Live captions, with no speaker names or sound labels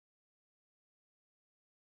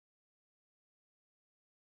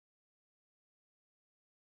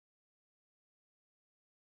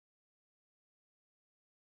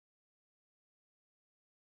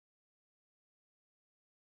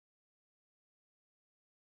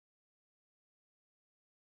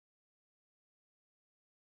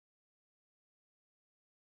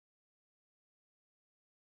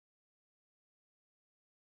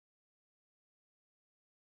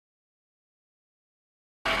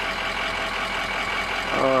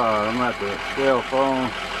Alright, I'm at the cell phone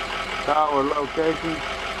tower location,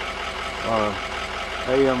 or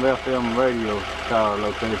AM FM radio tower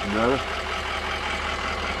location rather.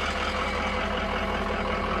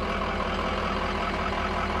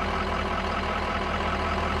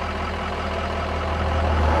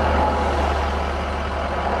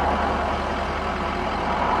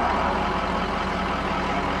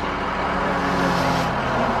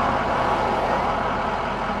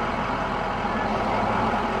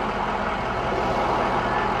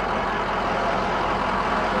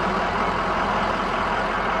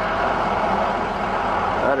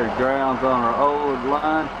 That is grounds on our old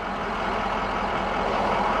line.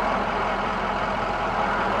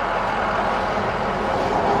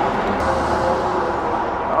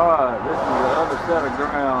 Alright, this is the other set of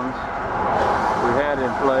grounds we had in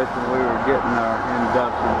place when we were getting our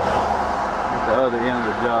induction at the other end of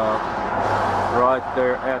the job. Right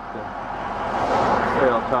there at the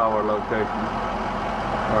cell tower location.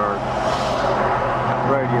 Or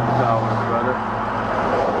radio towers rather.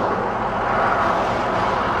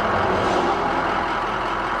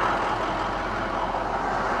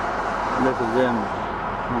 This is in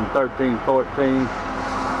on 1314,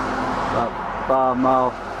 about 5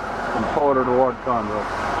 miles from Porter toward Conroe.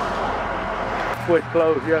 Switch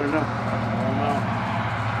closed yet or no?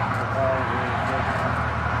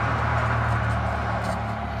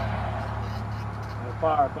 The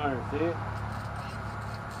fire burner, see it?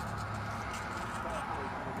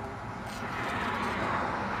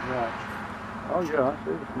 Right. Oh yeah, I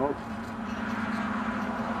see the smoke.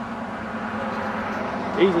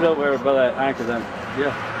 Ease it over there by that anchor then.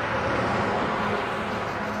 Yeah.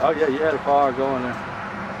 Oh yeah, you had a fire going there.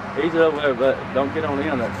 Ease it over there, but don't get on the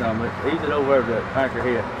end of that son, but ease it over there to the anchor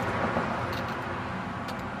head.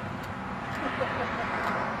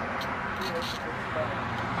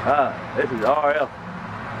 This is RF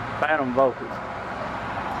phantom voltage.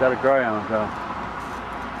 Set of ground on.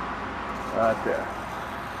 Right there.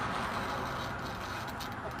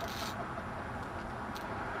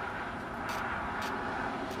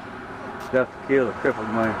 Just to kill the crippled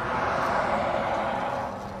man.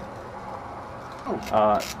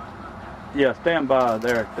 Yeah, stand by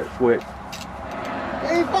there at that switch.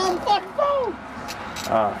 Hey, phone, fucking phone!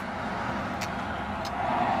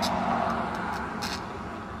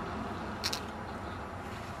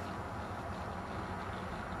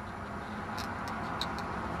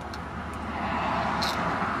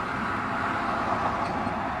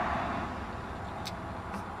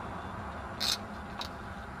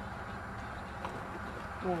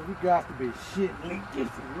 Boy, you got to be shitting me. This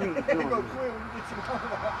is really good.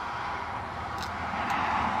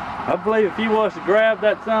 I believe if you was to grab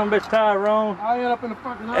that son of a bitch Tyrone, I end up in the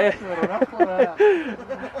fucking hospital. That's what happened.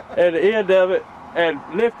 at the end of it, and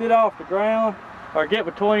lift it off the ground, or get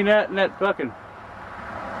between that and that fucking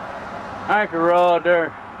anchor rod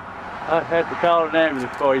there, I'd have to call an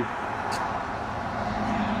ambulance for you.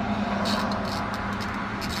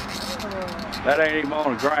 That ain't even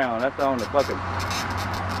on the ground, that's on the fucking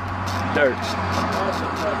dirt.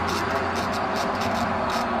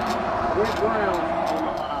 We're ground.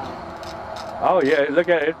 Oh yeah, look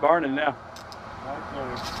at it, it's burning now.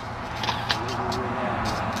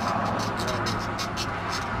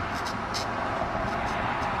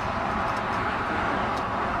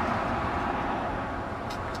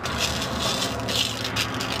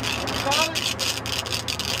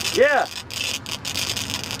 Yeah.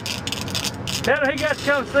 Tell him he got to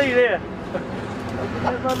come see this.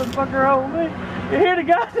 That motherfucker on me. You hear the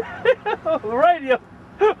guy? The radio.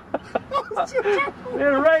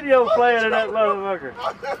 There's a radio playing in that motherfucker.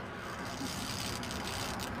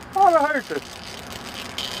 What a hurt us.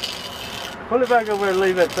 Pull it back over there and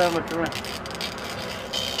leave that sandwich around.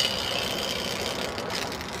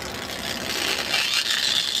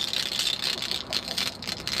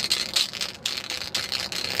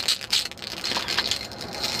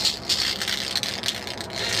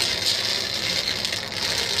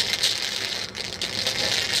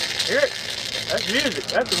 Hear it? That's music.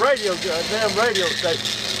 That's the radio, damn radio station.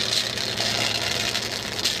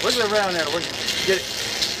 Wiggle it around there. Get it.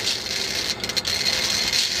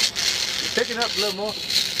 You're picking up a little more.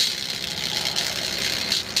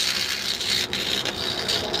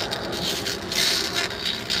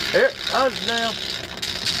 Here, how's it down?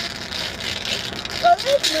 That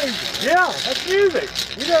is music. Yeah, that's music.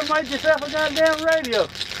 You done made yourself a goddamn radio.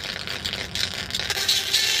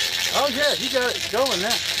 Oh yeah, you got it going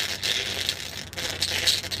now.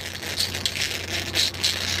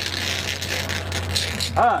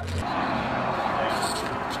 Alright.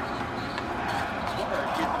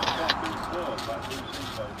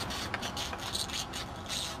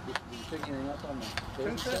 pick anything up on the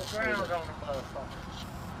 2 foot grounds on the motherfucker.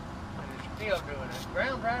 And it's still doing it.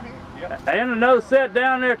 Ground right here? Yep. And another set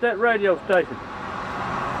down there at that radio station.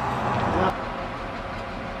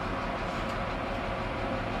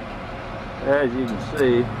 As you can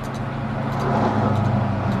see,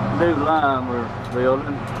 new line we're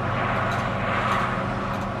building,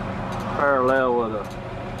 parallel with a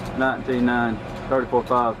 19.9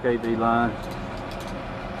 34.5 kV line.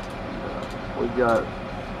 We got a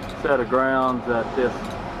set of grounds at this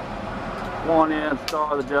one end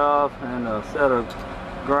start of the job, and a set of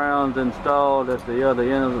grounds installed at the other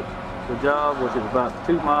end of the job, which is about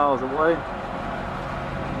 2 miles away.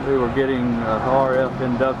 We were getting RF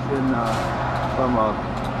induction from a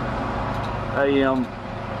AM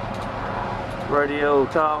radio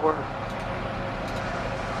tower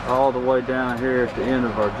all the way down here at the end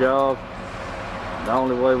of our job. The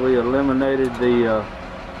only way we eliminated the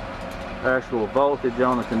actual voltage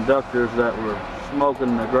on the conductors that were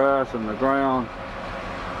smoking the grass and the ground,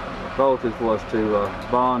 the voltage was to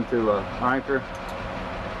bond to an anchor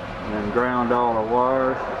and ground all the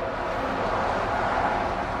wires.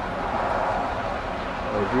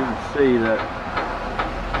 As you can see, that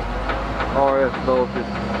RF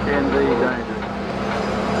voltage can be dangerous.